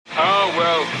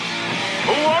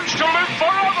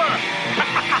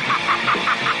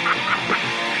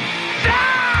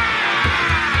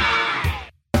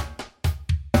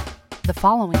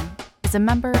following is a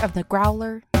member of the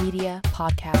Growler Media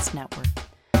Podcast Network.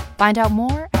 Find out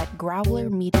more at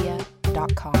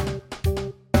growlermedia.com.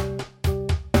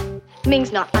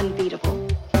 Ming's not unbeatable.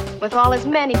 With all his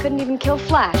men, he couldn't even kill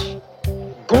Flash.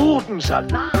 Gordon's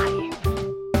alive!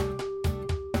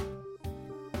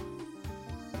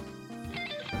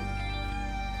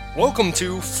 Welcome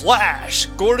to Flash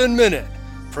Gordon Minute,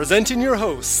 presenting your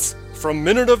hosts from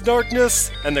Minute of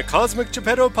Darkness and the Cosmic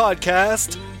Geppetto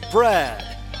Podcast, Brad,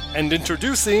 and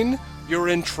introducing your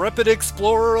intrepid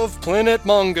explorer of Planet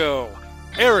Mongo,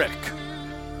 Eric.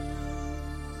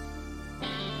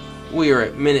 We are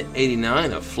at minute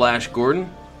 89 of Flash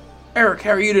Gordon. Eric,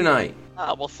 how are you tonight?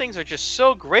 Well, things are just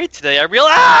so great today. I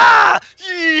realize,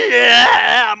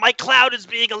 my cloud is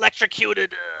being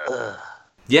electrocuted.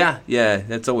 Yeah,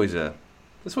 that's always a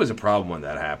problem when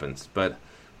that happens. But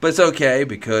it's okay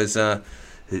because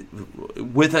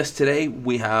with us today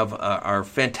we have our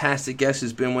fantastic guest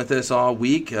who's been with us all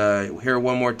week. Here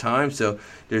one more time. So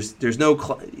there's no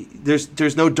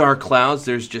dark clouds.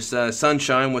 There's just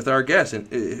sunshine with our guest. And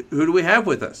who do we have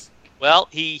with us? Well,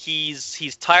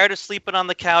 he's tired of sleeping on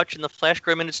the couch in the Flash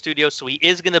Gordon Minute studio, so he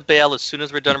is going to bail as soon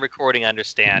as we're done recording, I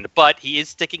understand. But he is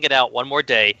sticking it out one more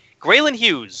day. Graylin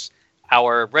Hughes,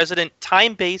 our resident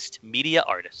time-based media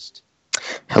artist.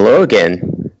 Hello again.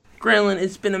 Graylin,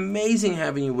 it's been amazing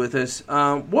having you with us.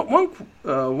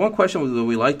 One question that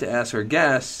we like to ask our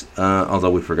guests, although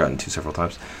we've forgotten to several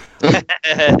times. We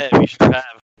sure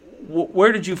have.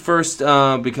 Where did you first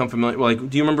become familiar? Like,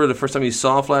 do you remember the first time you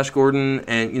saw Flash Gordon,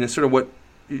 and sort of what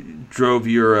drove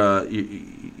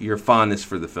your fondness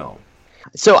for the film?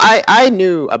 So I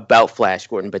knew about Flash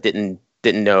Gordon, but didn't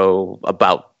know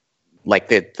about like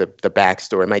the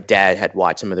backstory. My dad had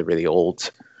watched some of the really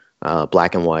old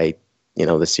black and white,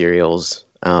 the serials,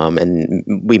 and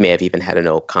we may have even had an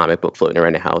old comic book floating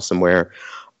around the house somewhere.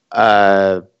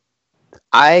 I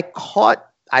caught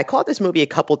this movie a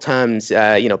couple times,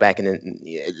 back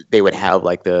they would have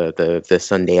like the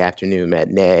Sunday afternoon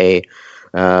matinee.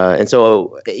 And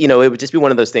so, it would just be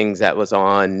one of those things that was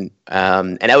on,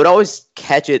 and I would always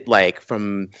catch it like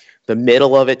from the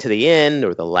middle of it to the end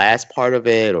or the last part of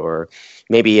it, or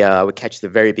maybe I would catch the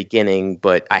very beginning,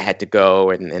 but I had to go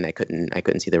and I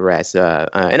couldn't see the rest. And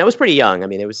I was pretty young. I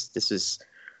mean, this was,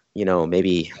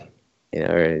 maybe,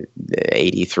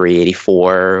 83,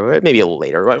 84, maybe a little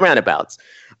later, roundabouts.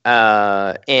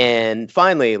 And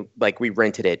finally, like we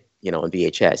rented it, on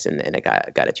VHS, and I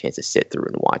got a chance to sit through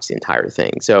and watch the entire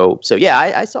thing. So yeah,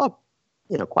 I saw,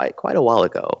 quite a while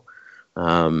ago.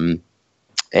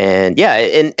 And yeah,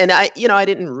 and I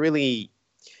didn't really,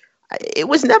 it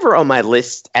was never on my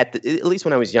list at least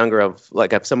when I was younger of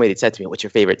like if somebody had said to me, what's your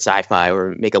favorite sci-fi,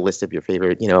 or make a list of your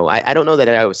favorite, I don't know that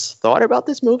I always thought about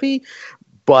this movie,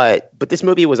 but this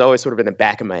movie was always sort of in the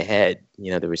back of my head.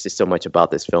 There was just so much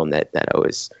about this film that I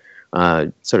was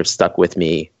sort of stuck with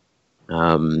me,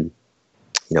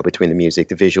 between the music,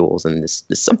 the visuals, and this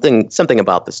something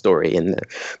about the story and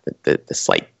the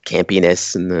slight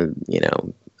campiness and the,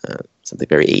 something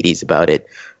very 80s about it.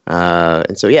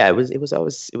 And so, yeah, it was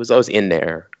always in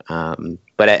there.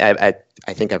 But I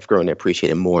think I've grown to appreciate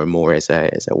it more and more as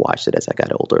I watched it as I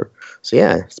got older. So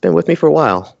yeah, it's been with me for a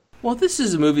while. Well, this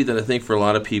is a movie that I think for a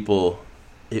lot of people,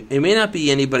 it may not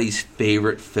be anybody's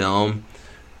favorite film,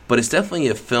 but it's definitely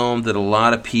a film that a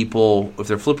lot of people, if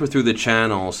they're flipping through the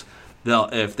channels,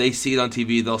 if they see it on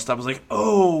TV, they'll stop and like,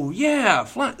 oh yeah,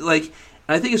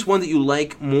 I think it's one that you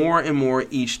like more and more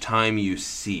each time you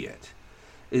see it.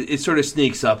 It sort of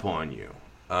sneaks up on you,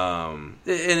 and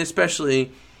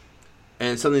especially,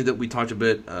 and something that we talked a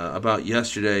bit about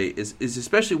yesterday is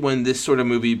especially when this sort of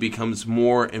movie becomes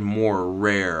more and more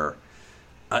rare.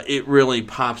 It really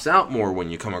pops out more when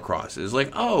you come across it. It's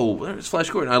like, oh, there's Flash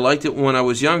Gordon. I liked it when I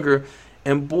was younger,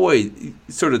 and boy,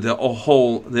 sort of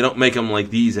they don't make them like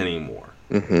these anymore.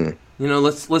 Mm-hmm.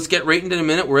 Let's get right into the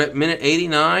minute. We're at minute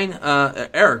 89.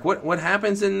 Eric, what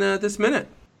happens in this minute?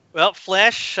 Well,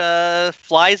 Flash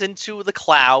flies into the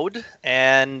cloud,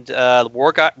 and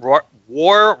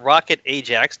War Rocket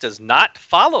Ajax does not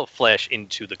follow Flash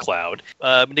into the cloud.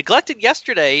 Neglected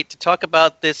yesterday to talk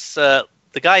about this.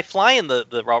 The guy flying the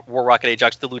War Rocket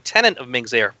Ajax, the lieutenant of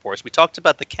Ming's Air Force. We talked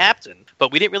about the captain, but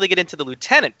we didn't really get into the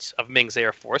lieutenant of Ming's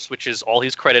Air Force, which is all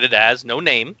he's credited as, no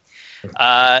name.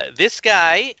 This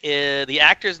guy, the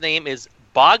actor's name is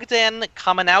Bogdan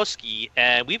Kamenowski,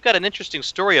 and we've got an interesting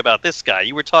story about this guy.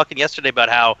 You were talking yesterday about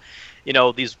how,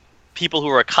 these people who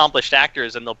are accomplished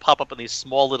actors, and they'll pop up in these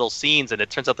small little scenes, and it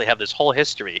turns out they have this whole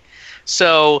history.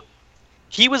 So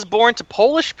he was born to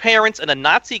Polish parents in a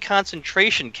Nazi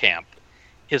concentration camp.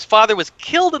 His father was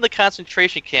killed in the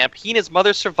concentration camp. He and his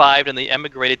mother survived, and they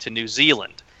emigrated to New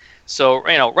Zealand. So,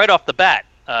 right off the bat,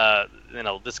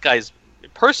 this guy's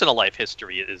personal life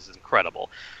history is incredible.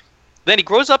 Then he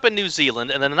grows up in New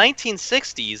Zealand, and in the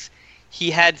 1960s,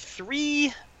 he had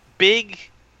 3 big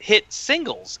hit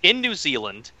singles in New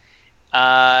Zealand.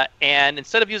 And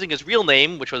instead of using his real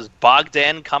name, which was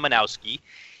Bogdan Kamenowski,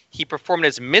 he performed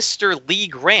as Mr. Lee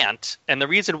Grant. And the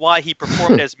reason why he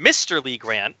performed as Mr. Lee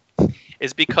Grant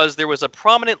is because there was a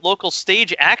prominent local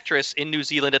stage actress in New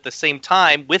Zealand at the same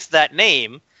time with that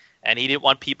name, and he didn't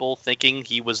want people thinking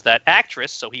he was that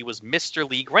actress, so he was Mr.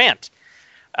 Lee Grant.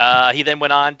 He then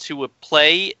went on to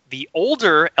play the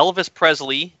older Elvis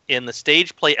Presley in the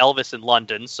stage play Elvis in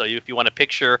London. So if you want to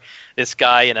picture this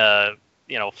guy in a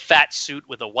fat suit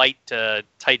with a white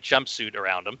tight jumpsuit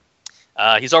around him.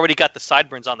 He's already got the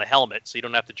sideburns on the helmet, so you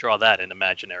don't have to draw that in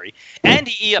imaginary. And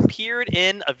he appeared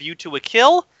in A View to a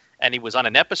Kill, and he was on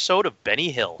an episode of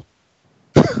Benny Hill.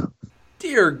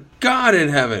 Dear God in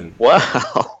heaven.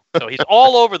 Wow. So he's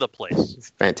all over the place. It's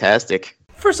fantastic.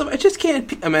 First of all, I just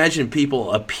can't imagine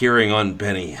people appearing on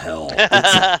Benny Hill.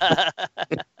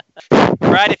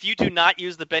 Brad, if you do not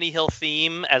use the Benny Hill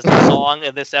theme as the song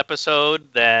in this episode,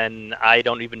 then I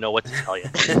don't even know what to tell you.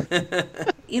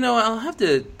 I'll have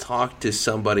to talk to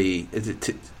somebody. I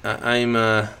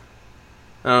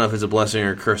don't know if it's a blessing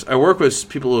or a curse. I work with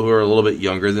people who are a little bit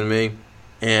younger than me,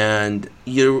 and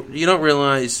you don't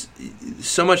realize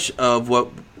so much of what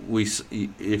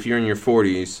if you're in your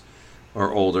 40s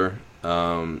or older,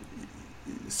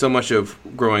 so much of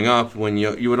growing up when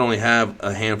you would only have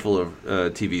a handful of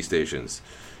TV stations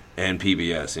and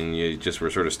PBS, and you just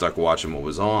were sort of stuck watching what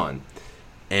was on.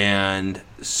 And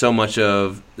so much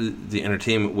of the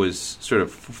entertainment was sort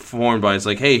of formed by, it's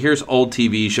like, hey, here's old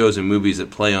TV shows and movies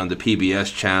that play on the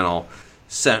PBS channel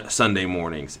Sunday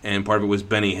mornings. And part of it was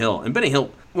Benny Hill. And Benny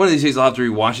Hill, one of these days I'll have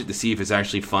to rewatch it to see if it's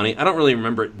actually funny. I don't really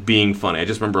remember it being funny. I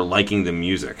just remember liking the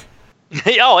music.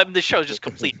 The show is just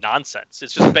complete nonsense.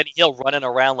 It's just Benny Hill running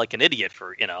around like an idiot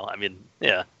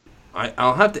yeah.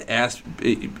 I'll have to ask,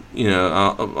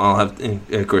 I'll have,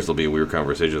 of course there'll be a weird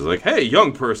conversation. It's like, hey,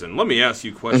 young person, let me ask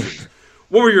you questions.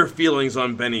 What were your feelings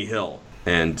on Benny Hill?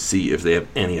 And see if they have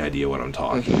any idea what I'm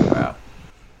talking about.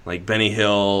 Like Benny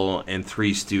Hill and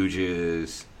Three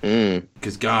Stooges.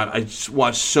 Because, God, I just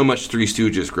watched so much Three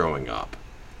Stooges growing up.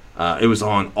 It was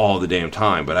on all the damn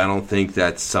time, but I don't think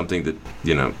that's something that,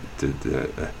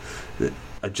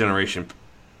 a generation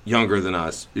younger than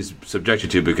us is subjected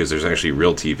to, because there's actually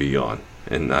real TV on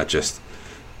and not just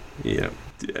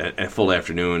a full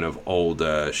afternoon of old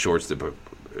shorts that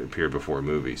appeared before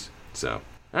movies. So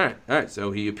all right,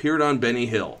 so he appeared on Benny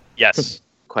Hill. Yes.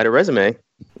 Quite a resume.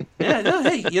 Yeah, no,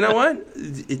 hey, you know what,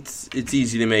 it's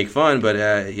easy to make fun, but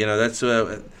that's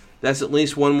at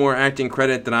least one more acting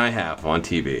credit than I have on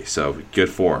TV, so good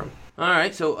for him. All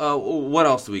right, so what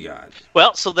else do we got?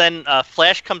 Well, so then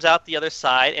Flash comes out the other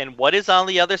side, and what is on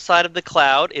the other side of the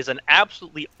cloud is an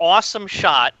absolutely awesome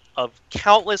shot of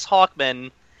countless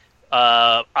Hawkmen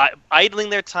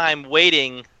idling their time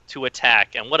waiting to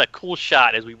attack. And what a cool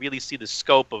shot as we really see the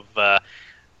scope of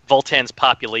Vultan's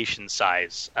population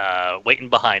size waiting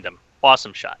behind him.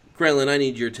 Awesome shot. Grantland, I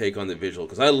need your take on the visual,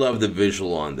 because I love the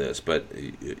visual on this, but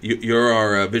you're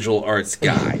our visual arts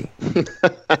guy.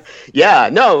 Yeah,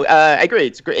 no, I agree.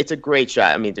 It's a great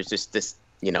shot. I mean, there's just this,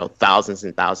 thousands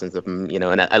and thousands of them,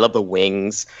 and I love the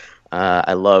wings.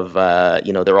 I love,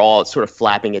 they're all sort of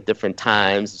flapping at different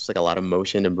times. It's like a lot of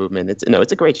motion and movement.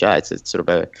 It's a great shot. It's sort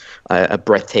of a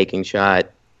breathtaking shot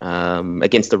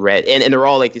against the red, and they're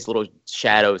all like these little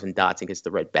shadows and dots against the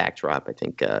red backdrop. I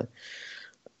think.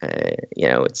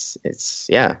 It's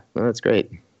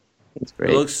great. It's great.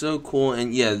 It looks so cool,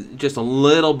 and just a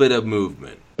little bit of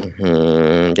movement.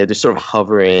 Mm-hmm. Yeah, they're sort of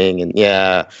hovering and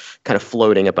kind of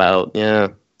floating about. Yeah,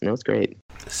 it's great.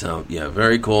 So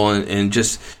very cool, and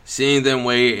just seeing them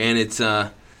wait, and it's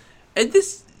and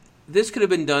this could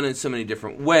have been done in so many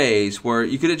different ways, where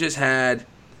you could have just had,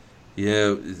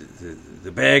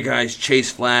 the bad guys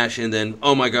chase Flash, and then,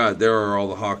 oh my God, there are all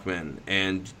the Hawkmen,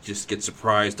 and just get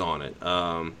surprised on it.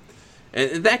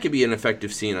 And that could be an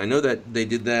effective scene. I know that they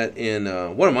did that in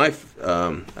another one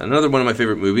of my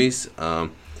favorite movies,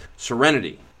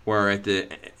 Serenity, where at the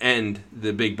end,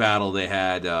 the big battle, they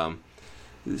had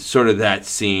sort of that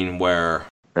scene where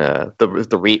the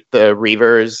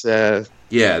Reavers.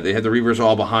 They had the Reavers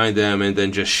all behind them, and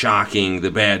then just shocking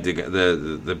the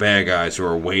bad guys who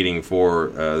are waiting for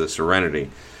the Serenity.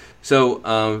 So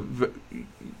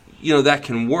that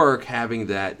can work, having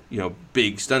that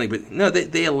big stunning. But no,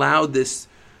 they allowed this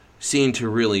scene to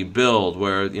really build,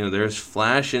 where there's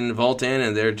Flash and Vultan,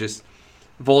 and they're just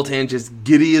Voltan just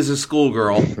giddy as a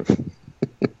schoolgirl.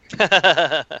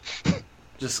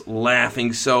 Just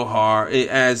laughing so hard,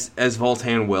 as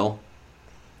Voltan will.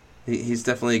 He's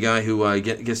definitely a guy who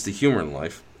gets the humor in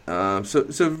life.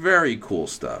 So very cool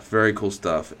stuff. Very cool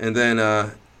stuff. And then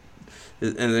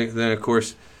of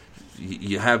course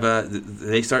you have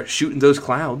they start shooting those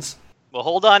clouds. Well,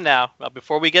 hold on now.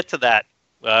 Before we get to that,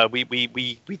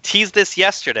 we teased this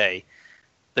yesterday.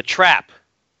 The trap.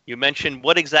 You mentioned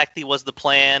what exactly was the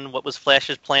plan. What was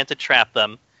Flash's plan to trap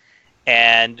them?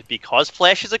 And because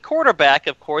Flash is a quarterback,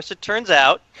 of course, it turns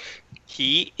out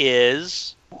he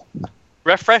is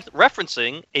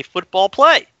referencing a football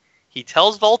play. He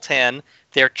tells Voltan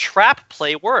their trap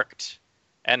play worked.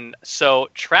 And so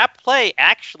trap play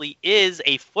actually is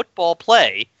a football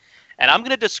play. And I'm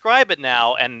going to describe it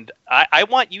now, and I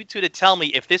want you two to tell me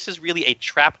if this is really a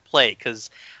trap play, because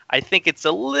I think it's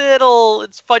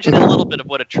fudging in a little bit of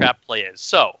what a trap play is.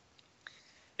 So,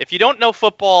 if you don't know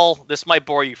football, this might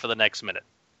bore you for the next minute.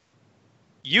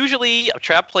 Usually, a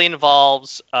trap play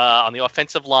involves, on the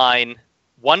offensive line,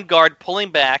 one guard pulling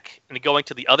back and going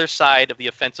to the other side of the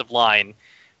offensive line,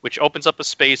 which opens up a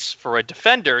space for a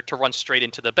defender to run straight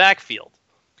into the backfield.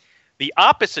 The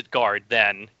opposite guard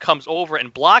then comes over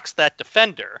and blocks that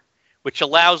defender, which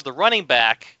allows the running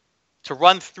back to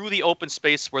run through the open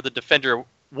space where the defender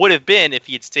would have been if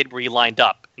he had stayed where he lined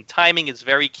up. And timing is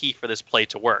very key for this play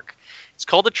to work. It's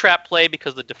called a trap play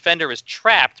because the defender is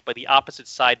trapped by the opposite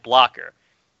side blocker.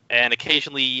 And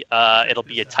occasionally it'll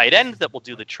be a tight end that will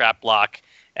do the trap block.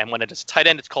 And when it is a tight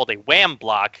end, it's called a wham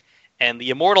block. And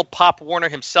the immortal Pop Warner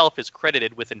himself is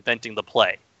credited with inventing the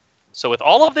play. So with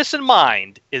all of this in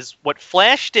mind, is what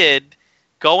Flash did,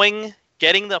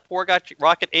 getting the poor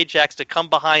Rocket Ajax to come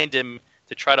behind him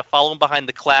to try to follow him behind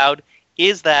the cloud,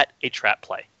 is that a trap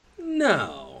play?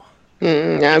 No.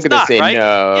 I'm going to say right?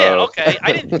 no. Yeah, okay.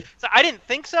 I didn't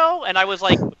think so, and I was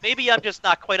like, maybe I'm just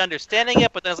not quite understanding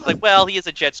it, but then I was like, well, he is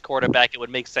a Jets quarterback. It would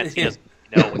make sense he doesn't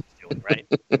know what he's doing, right?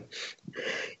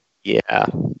 Yeah,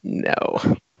 no.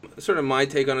 Sort of my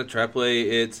take on a trap play,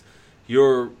 it's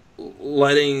you're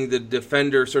letting the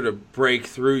defender sort of break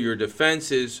through your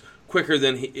defenses quicker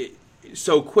than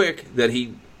so quick that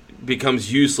he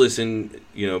becomes useless in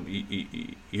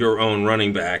your own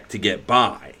running back to get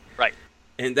by. Right.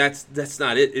 And that's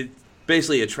not it.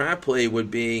 Basically, a trap play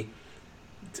would be,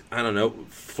 I don't know,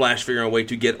 Flash figuring a way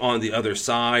to get on the other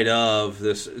side of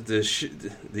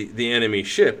the enemy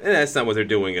ship, and that's not what they're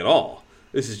doing at all.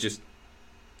 This is just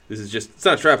it's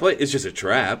not a trap play. It's just a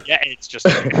trap. Yeah, it's a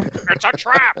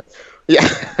trap. Yeah.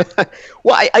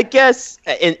 Well, I guess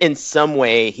in some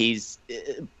way he's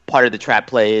part of the trap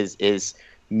play is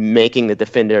making the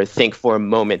defender think for a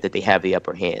moment that they have the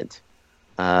upper hand.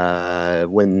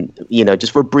 When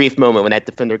just for a brief moment when that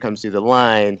defender comes through the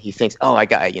line, he thinks, "Oh, I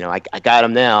got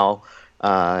him now,"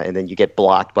 and then you get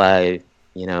blocked by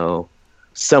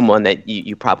someone that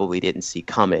you probably didn't see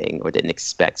coming or didn't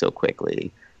expect so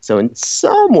quickly. So in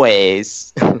some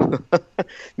ways,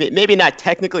 maybe not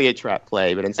technically a trap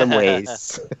play, but in some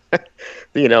ways,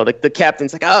 the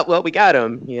captain's like, "Oh, well, we got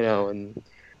him," and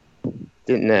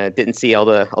didn't see all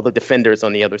the defenders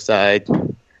on the other side.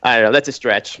 I don't know. That's a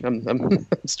stretch. I'm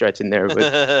stretching there,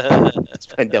 but it's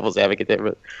playing devil's advocate there.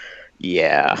 But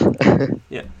yeah,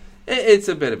 yeah, it's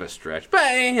a bit of a stretch, but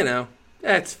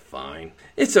that's fine.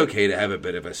 It's okay to have a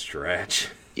bit of a stretch.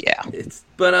 Yeah,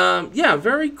 yeah,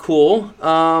 very cool.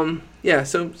 Yeah,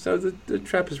 so the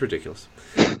trap is ridiculous.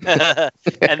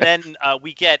 And then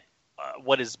we get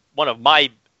what is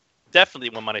definitely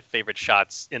one of my favorite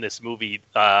shots in this movie.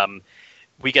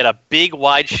 We get a big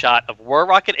wide shot of War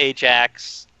Rocket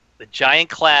Ajax, the giant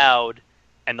cloud,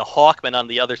 and the Hawkman on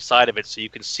the other side of it, so you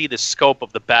can see the scope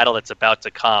of the battle that's about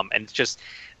to come, and it's just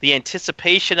the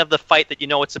anticipation of the fight that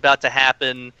it's about to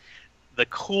happen. The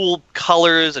cool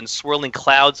colors and swirling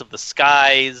clouds of the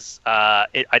skies.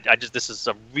 This is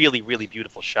a really, really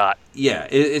beautiful shot. Yeah,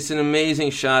 it's an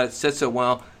amazing shot. It sets it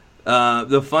well.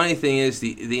 The funny thing is,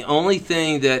 the only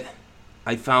thing that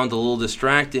I found a little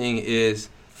distracting is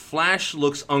Flash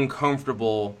looks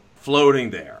uncomfortable floating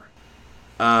there.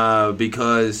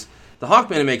 Because the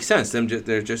Hawkmen, it makes sense.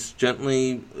 They're just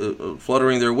gently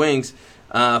fluttering their wings.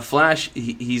 Flash,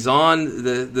 he's on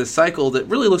the cycle that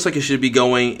really looks like it should be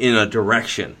going in a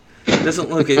direction. It doesn't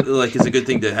look like it's a good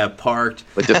thing to have parked.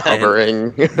 With just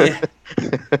hovering. Yeah.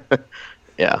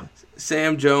 Yeah.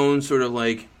 Sam Jones sort of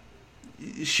like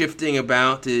shifting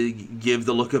about to give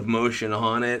the look of motion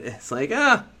on it. It's like,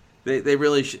 they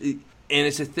really should. And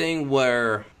it's a thing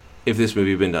where if this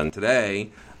movie had been done today,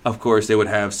 of course, they would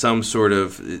have some sort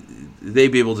of...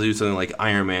 They'd be able to do something like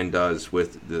Iron Man does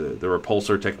with the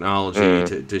repulsor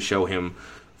technology to show him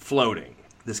floating.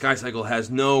 the Sky Cycle has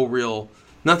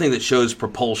nothing that shows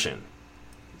propulsion.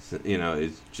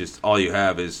 It's just all you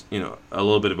have is, a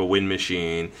little bit of a wind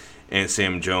machine and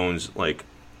Sam Jones, like,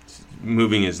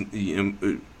 moving his,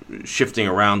 shifting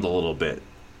around a little bit.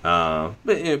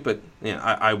 But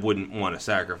I wouldn't want to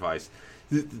sacrifice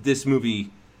this movie.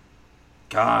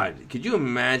 God, could you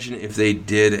imagine if they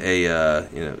did a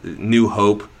New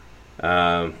Hope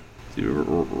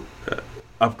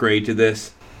upgrade to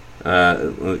this?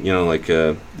 When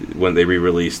they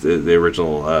re-released the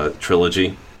original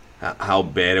trilogy, how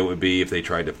bad it would be if they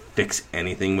tried to fix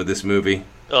anything with this movie.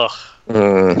 Ugh.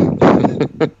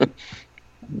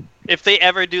 If they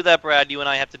ever do that, Brad, you and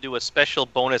I have to do a special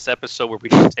bonus episode where we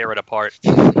can tear it apart.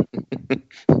 It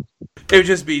would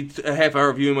just be a half-hour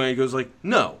of you and he goes like,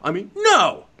 no.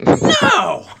 No!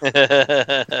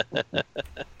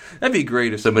 That'd be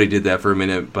great if somebody did that for a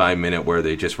minute by minute where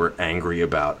they just were angry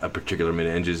about a particular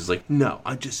minute and just like, no.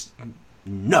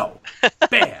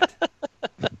 Bad.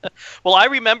 Well, I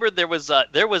remember there was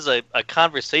a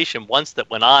conversation once that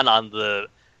went on the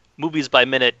Movies by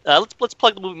Minute. Let's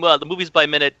plug the Movies by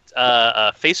Minute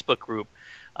Facebook group,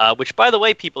 which, by the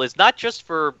way, people, is not just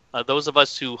for those of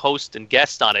us who host and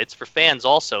guest on it. It's for fans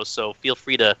also. So feel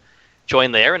free to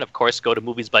join there, and of course, go to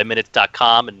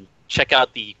moviesbyminute.com and check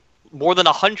out the more than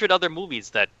 100 other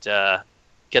movies that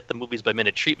get the Movies by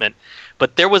Minute treatment.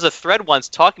 But there was a thread once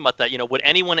talking about that. Would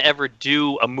anyone ever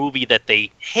do a movie that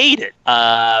they hated?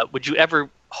 Would you ever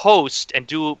host and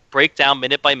do breakdown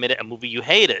minute by minute a movie you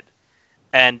hated?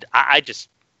 And I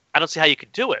don't see how you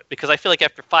could do it, because I feel like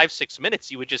after 5-6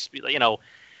 minutes you would just be,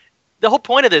 the whole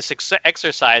point of this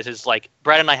exercise is like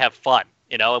Brad and I have fun,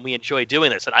 and we enjoy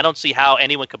doing this, and I don't see how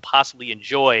anyone could possibly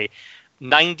enjoy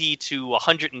 90 to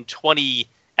 120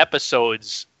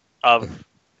 episodes of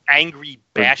angry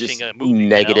bashing a movie,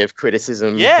 negative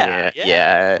criticism. Yeah,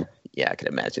 I can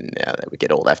imagine. Yeah, that would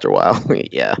get old after a while.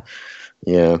 yeah.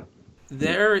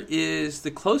 There is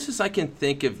the closest I can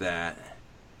think of that.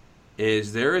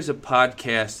 There is a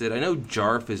podcast that I know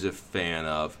Jarf is a fan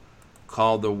of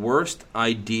called The Worst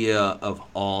Idea of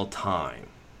All Time.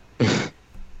 And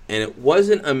it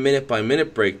wasn't a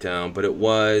minute-by-minute breakdown, but it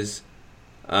was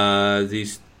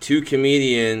these two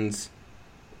comedians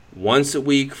once a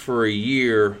week for a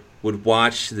year would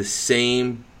watch the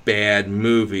same bad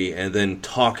movie and then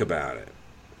talk about it.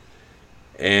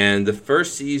 And the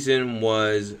first season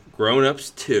was Grown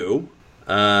Ups 2.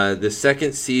 The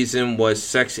second season was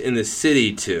Sex in the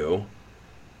City 2,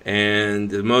 and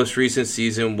the most recent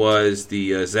season was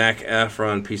the Zac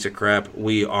Efron piece of crap,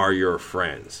 We Are Your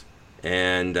Friends.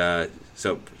 And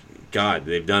so, God,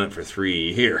 they've done it for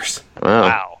 3 years.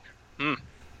 Wow.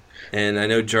 And I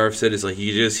know Jarf said it's like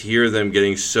you just hear them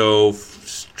getting so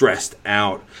stressed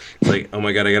out. It's like, oh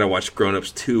my God, I got to watch Grown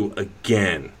Ups 2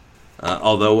 again.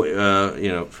 Although,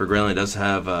 for Greyland, it does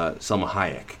have Selma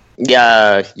Hayek.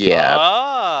 Yeah.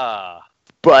 Ah.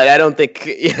 But I don't think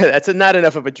that's not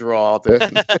enough of a draw to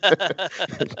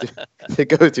to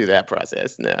go through that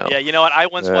process. No. Yeah, you know what? I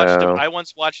once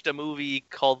watched a movie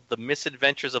called The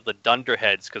Misadventures of the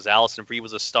Dunderheads because Alison Brie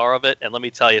was a star of it, and let me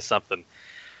tell you something.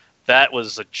 That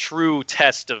was a true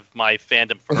test of my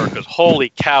fandom for her because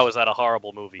holy cow, is that a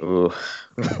horrible movie? Ooh.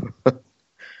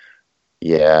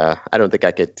 Yeah, I don't think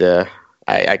I could.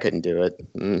 I couldn't do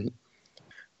it.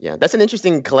 Yeah, that's an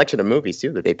interesting collection of movies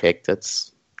too that they picked.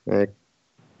 It's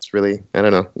really, I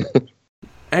don't know.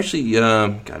 Actually,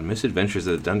 Misadventures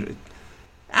of the Dungeon.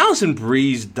 Alison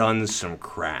Brie's done some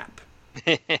crap.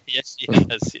 Yes, she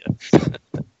has. Yes.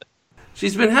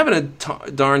 She's been having a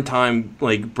darn time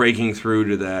like breaking through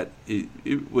to that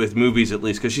with movies at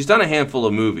least, because she's done a handful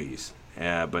of movies,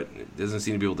 but doesn't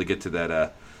seem to be able to get to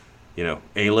that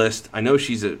A-list. I know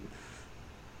she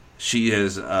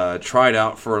has tried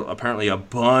out for apparently a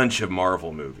bunch of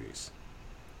Marvel movies.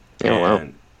 Oh, wow.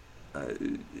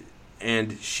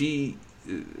 And she,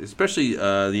 especially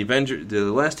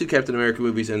the last 2 Captain America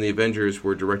movies and the Avengers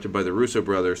were directed by the Russo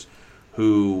brothers,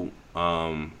 who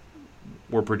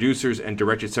were producers and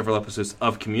directed several episodes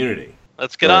of Community.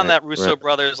 Let's get on that, Russo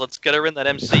brothers. Let's get her in that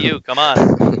MCU. Come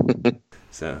on.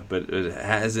 So, but it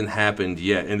hasn't happened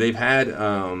yet, and they've had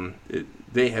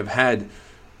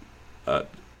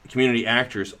Community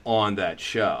actors on that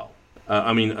show.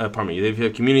 They've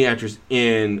had Community actors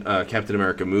in Captain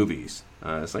America movies.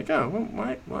 It's like,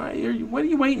 what are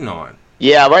you waiting on?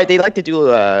 Yeah, right. They like to do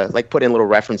put in little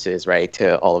references, right,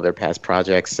 to all of their past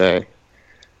projects.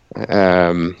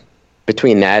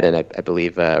 Between that and I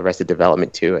believe Arrested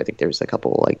Development too. I think there's a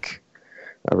couple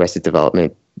Arrested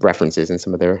Development references in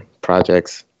some of their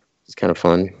projects. It's kind of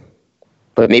fun.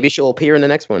 But maybe she'll appear in the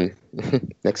next one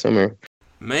next summer.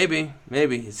 Maybe.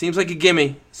 It seems like a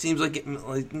gimme.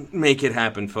 Make it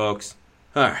happen, folks.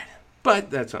 All right.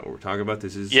 But that's not what we're talking about.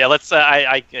 This is... Yeah, let's...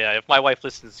 if my wife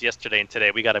listens yesterday and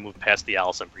today, we got to move past the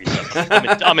Alison Brie stuff.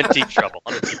 I'm in deep trouble.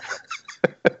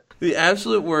 The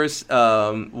absolute worst,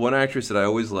 one actress that I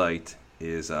always liked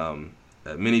is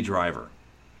Minnie Driver.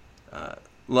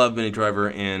 Love Minnie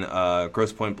Driver in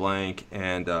Grosse Pointe Blank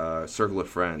and Circle of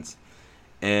Friends.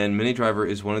 And Minnie Driver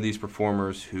is one of these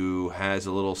performers who has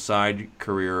a little side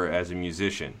career as a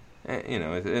musician.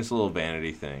 It's a little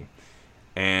vanity thing.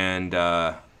 And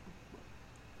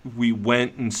we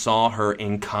went and saw her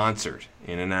in concert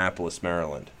in Annapolis,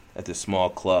 Maryland, at this small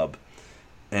club.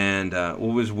 And what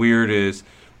was weird is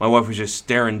my wife was just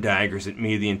staring daggers at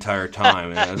me the entire time.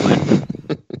 And I was like,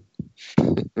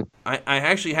 I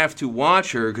actually have to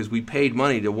watch her because we paid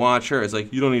money to watch her. It's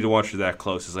like, you don't need to watch her that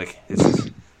close. It's like, this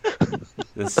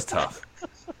is tough.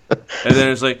 And then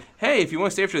it's like, hey, if you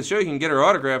want to stay after the show, you can get her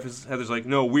autograph. Heather's like,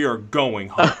 no, we are going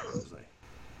home. I was like,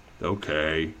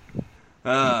 okay.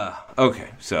 Okay,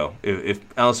 so if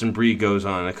Alison Brie goes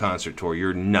on a concert tour,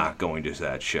 you're not going to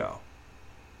that show.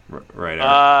 Right,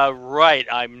 Eric? Right,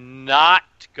 I'm not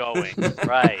going.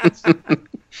 Right.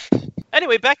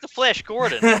 Anyway, back to Flash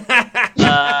Gordon.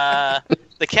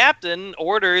 The captain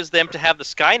orders them to have the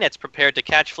Skynets prepared to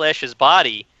catch Flash's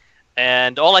body.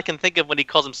 And all I can think of when he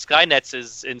calls them Skynets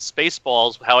is in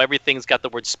Spaceballs, how everything's got the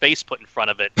word space put in front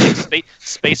of it. Like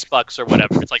space bucks or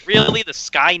whatever. It's like, really? The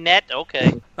Skynet?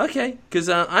 Okay, because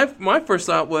my first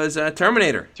thought was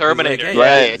Terminator. Terminator. Like, hey,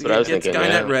 right, that's what I was thinking.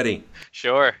 Skynet ready.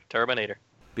 Sure, Terminator.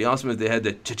 Be awesome if they had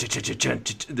the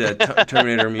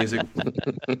Terminator music.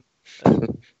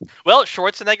 Well,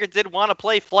 Schwarzenegger did want to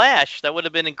play Flash. That would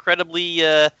have been incredibly,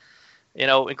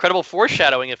 incredible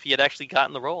foreshadowing if he had actually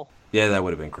gotten the role. Yeah, that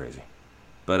would have been crazy.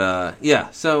 But,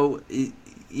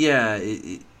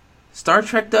 Star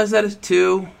Trek does that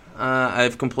too.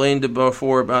 I've complained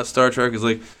before about Star Trek. It's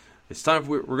like, it's time,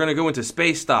 we're going to go into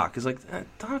space dock. It's like,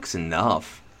 dock's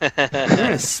enough. You're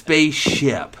in a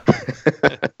spaceship.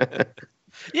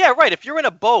 Yeah, right. If you're in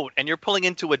a boat and you're pulling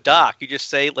into a dock, you just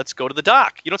say, let's go to the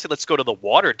dock. You don't say, let's go to the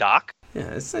water dock.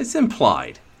 Yeah, it's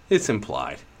implied. It's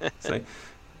like,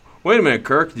 wait a minute,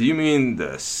 Kirk, do you mean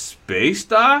the space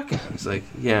dock? It's like,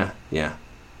 yeah.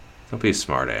 Don't be a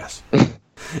smartass.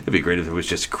 It'd be great if it was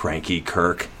just cranky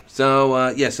Kirk.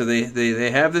 So, so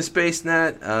they have the space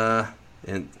net,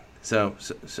 and so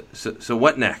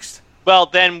what next? Well,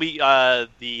 then they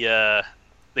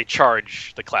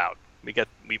charge the cloud.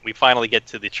 We finally get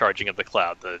to the charging of the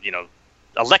cloud.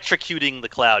 Electrocuting the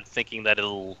cloud, thinking that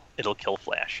it'll kill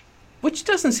Flash. Which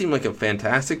doesn't seem like a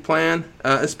fantastic plan,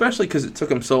 especially because it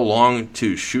took him so long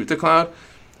to shoot the cloud.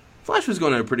 Flash was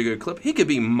going at a pretty good clip. He could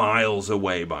be miles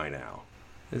away by now.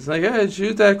 It's like, hey,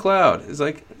 shoot that cloud. It's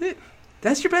like,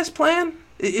 that's your best plan?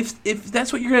 If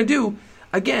that's what you're going to do,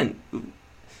 again,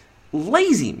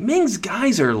 lazy. Ming's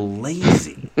guys are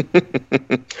lazy.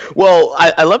 Well,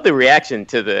 I love the reaction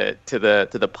to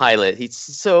the pilot. He's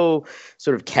so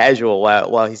sort of casual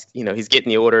while he's getting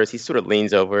the orders. He sort of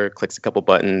leans over, clicks a couple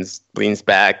buttons, leans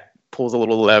back, pulls a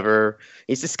little lever.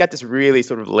 He's just got this really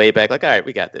sort of laid back, like, all right,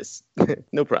 we got this,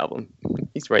 no problem.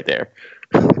 He's right there.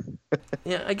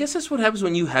 Yeah, I guess that's what happens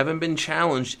when you haven't been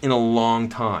challenged in a long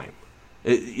time.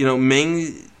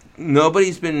 Ming,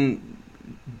 nobody's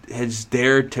has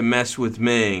dared to mess with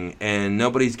Ming, and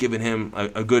nobody's given him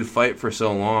a good fight for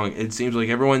so long. It seems like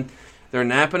everyone, they're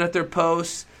napping at their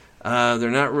posts.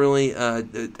 They're not really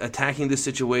attacking the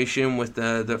situation with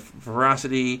the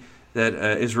ferocity that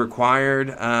is required.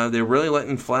 They're really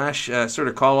letting Flash sort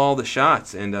of call all the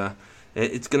shots, and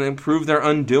it's going to prove their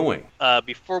undoing.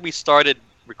 Before we started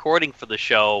recording for the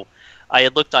show, I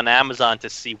had looked on Amazon to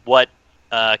see what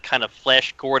kind of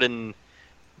Flash Gordon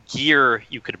gear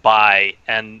you could buy,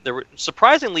 and there were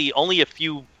surprisingly only a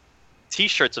few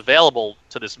T-shirts available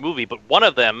to this movie, but one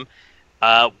of them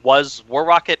was War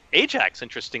Rocket Ajax,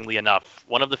 interestingly enough.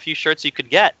 One of the few shirts you could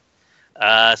get.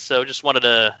 So just wanted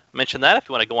to mention that. If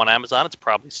you want to go on Amazon, it's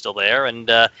probably still there. And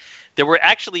there were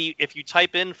actually, if you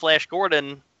type in Flash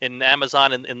Gordon in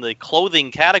Amazon, in the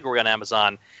clothing category on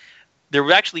Amazon, there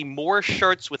were actually more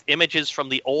shirts with images from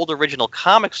the old original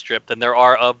comic strip than there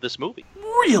are of this movie.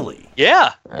 Really?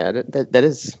 Yeah.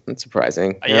 That's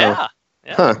surprising. Yeah.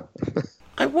 Huh.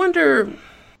 I wonder.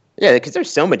 Yeah, because there's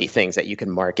so many things that you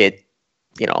can market,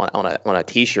 on a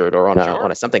T-shirt or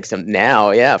on a something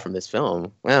now. Yeah, from this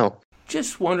film. Wow.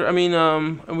 Just wonder. I mean,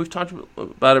 and we've talked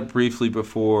about it briefly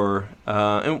before.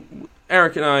 And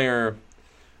Eric and I are.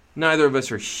 Neither of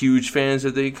us are huge fans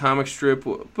of the comic strip,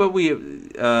 but we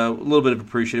a little bit of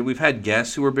appreciate it. We've had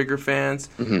guests who are bigger fans.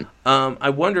 Mm-hmm. I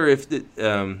wonder if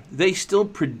they still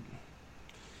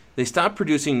they stopped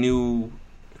producing new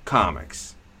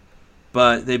comics,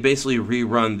 but they basically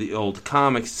rerun the old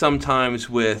comics, sometimes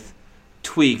with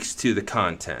tweaks to the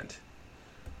content.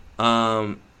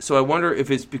 So I wonder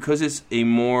if it's because it's a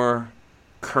more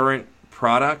current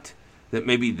product that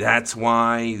maybe that's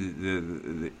why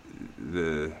the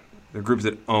group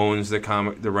that owns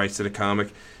the rights to the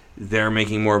comic, they're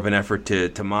making more of an effort to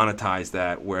monetize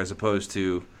that, whereas opposed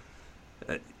to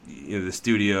the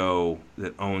studio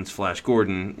that owns Flash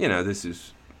Gordon. This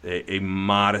is a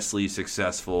modestly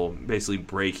successful, basically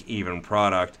break-even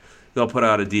product. They'll put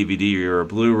out a DVD or a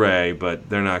Blu-ray, but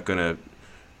they're not going to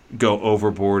go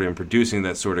overboard in producing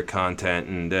that sort of content.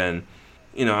 And then,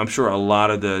 I'm sure a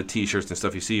lot of the T-shirts and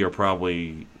stuff you see are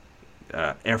probably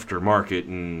aftermarket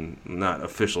and not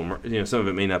official. Some of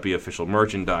it may not be official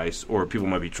merchandise, or people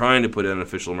might be trying to put in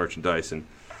official merchandise, and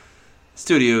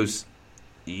studios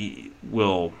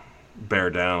will bear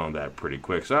down on that pretty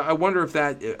quick. So I wonder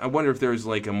if there's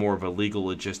like a more of a legal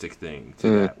logistic thing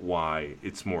to that, why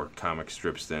it's more comic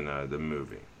strips than the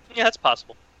movie. Yeah, that's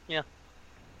possible. Yeah.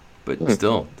 But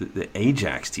still, the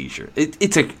Ajax T-shirt.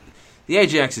 The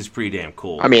Ajax is pretty damn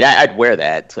cool. I mean, I'd wear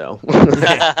that, so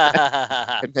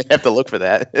I have to look for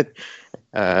that.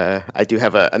 I do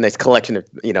have a nice collection of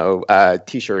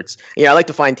T-shirts. I like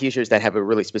to find T-shirts that have a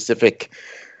really specific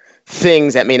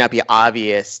things that may not be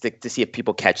obvious to see if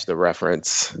people catch the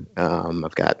reference.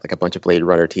 I've got like a bunch of Blade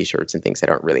Runner T-shirts and things that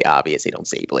aren't really obvious. They don't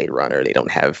say Blade Runner. They don't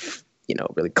have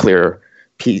really clear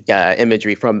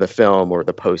imagery from the film or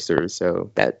the posters.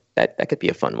 So that could be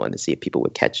a fun one to see if people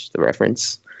would catch the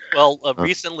reference. Well,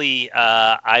 recently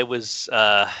I was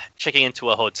checking into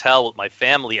a hotel with my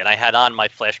family, and I had on my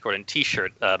Flash Gordon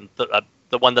T-shirt.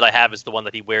 The one that I have is the one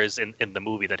that he wears in the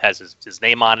movie that has his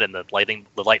name on it and the lightning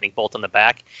bolt on the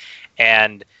back.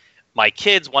 And my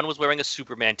kids, one was wearing a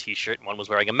Superman T-shirt and one was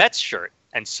wearing a Mets shirt.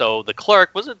 And so the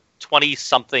clerk was a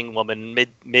 20-something woman,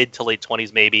 mid to late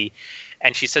 20s maybe.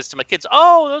 And she says to my kids,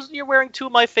 "Oh, you're wearing two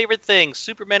of my favorite things,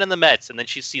 Superman and the Mets." And then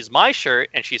she sees my shirt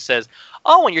and she says,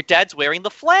 "Oh, and your dad's wearing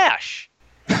the Flash."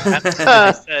 And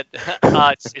I said,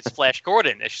 it's Flash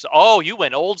Gordon. And she said, "Oh, you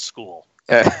went old school."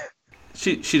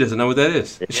 She doesn't know what that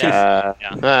is. Yeah.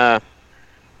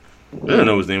 I didn't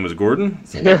know his name was Gordon.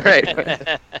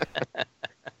 Right.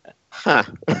 Huh.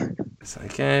 It's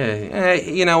like,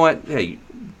 hey, you know what? Hey,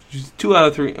 2 out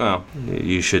of 3. Well,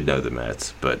 you should know the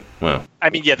Mets, but well. I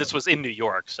mean, yeah, this was in New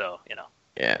York, so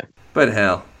Yeah. But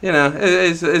hell,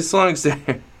 as long as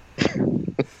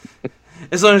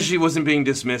as long as she wasn't being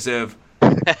dismissive.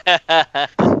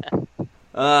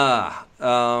 All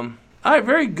right,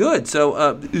 very good.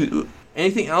 So,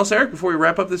 anything else, Eric, before we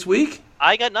wrap up this week?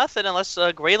 I got nothing unless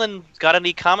Graylin got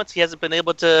any comments he hasn't been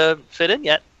able to fit in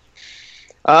yet.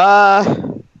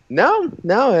 No.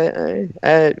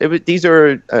 These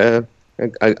are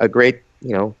a great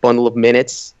bundle of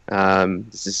minutes.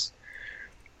 This is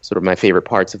sort of my favorite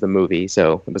parts of the movie,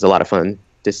 so it was a lot of fun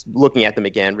just looking at them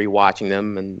again, rewatching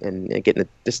them, and getting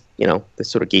to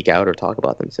sort of geek out or talk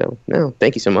about them. So, no,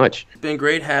 thank you so much. It's been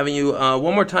great having you.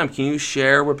 One more time, can you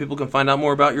share where people can find out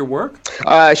more about your work?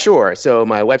 Sure. So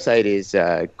my website is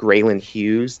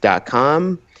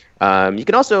GraylinHughes.com. You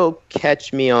can also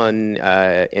catch me on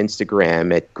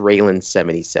Instagram at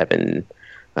Graylin77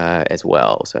 as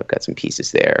well. So I've got some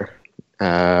pieces there.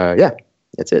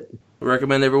 That's it. I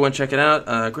recommend everyone check it out.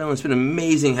 Graylin, it's been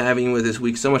amazing having you with this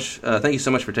week. So much. Thank you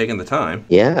so much for taking the time.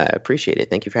 Yeah, I appreciate it.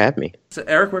 Thank you for having me. So,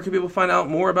 Eric, where can people find out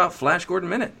more about Flash Gordon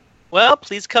Minute? Well,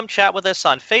 please come chat with us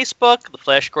on Facebook, the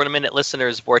Flash Gordon Minute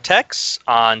Listeners Vortex,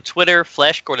 on Twitter,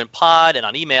 Flash Gordon Pod, and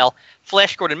on email,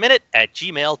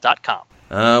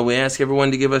 flashgordonminute@gmail.com. We ask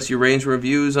everyone to give us your ratings and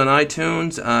reviews on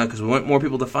iTunes because we want more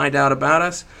people to find out about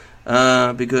us.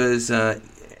 Because,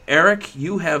 Eric,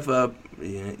 you have...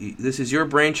 this is your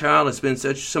brainchild. It's been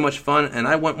so much fun, and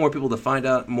I want more people to find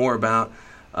out more about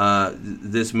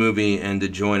this movie and to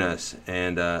join us.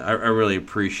 And I really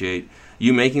appreciate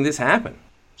you making this happen.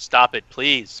 Stop it,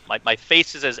 please. My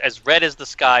face is as red as the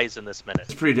skies in this minute.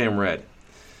 It's pretty damn red.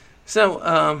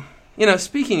 So,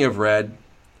 speaking of red,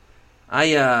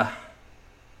 and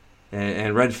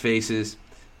red faces,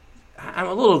 I'm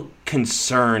a little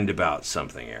concerned about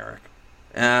something, Eric.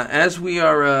 As we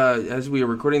are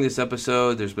recording this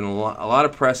episode, there's been a lot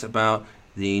of press about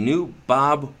the new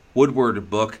Bob Woodward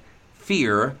book,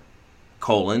 Fear,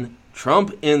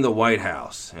 Trump in the White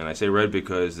House. And I say red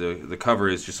because the cover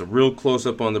is just a real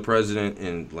close-up on the president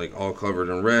and like all covered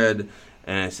in red.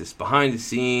 And it's just behind the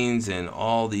scenes and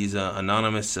all these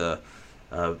anonymous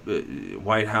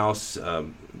White House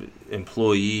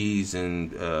employees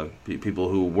and people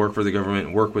who work for the government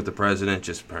and work with the president,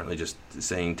 just apparently just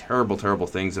saying terrible, terrible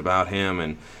things about him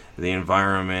and the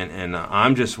environment. And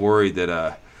I'm just worried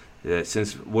that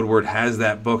since Woodward has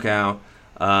that book out,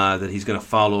 that he's going to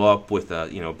follow up with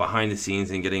behind the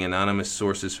scenes and getting anonymous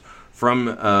sources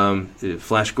from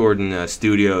Flash Gordon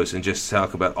Studios and just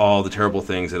talk about all the terrible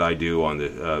things that I do on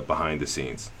the behind the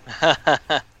scenes.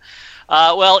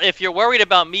 Well, if you're worried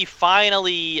about me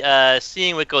finally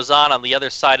seeing what goes on the other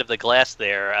side of the glass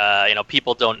there,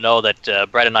 people don't know that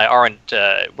Brett and I aren't,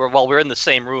 we're in the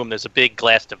same room. There's a big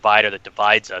glass divider that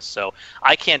divides us, so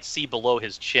I can't see below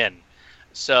his chin.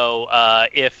 So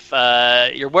if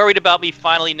you're worried about me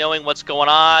finally knowing what's going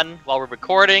on while we're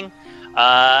recording,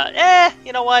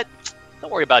 you know what?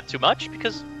 Don't worry about it too much,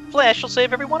 because Flash will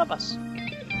save every one of us.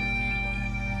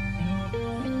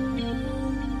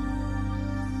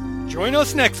 Join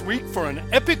us next week for an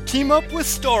epic team-up with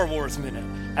Star Wars Minute,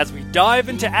 as we dive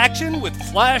into action with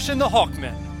Flash and the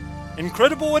Hawkmen.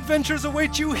 Incredible adventures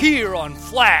await you here on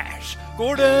Flash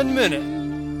Gordon Minute.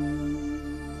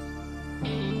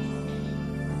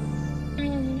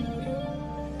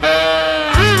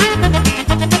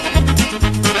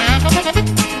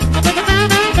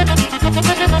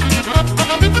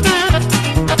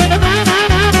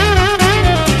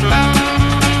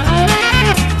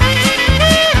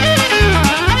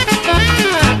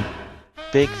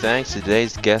 Big thanks to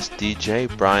today's guest DJ,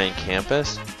 Brian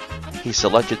Campus. He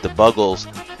selected the Buggles'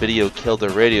 Video Killed a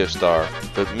Radio Star,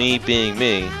 but me being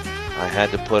me, I had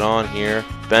to put on here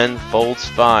Ben Folds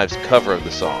 5's cover of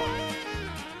the song.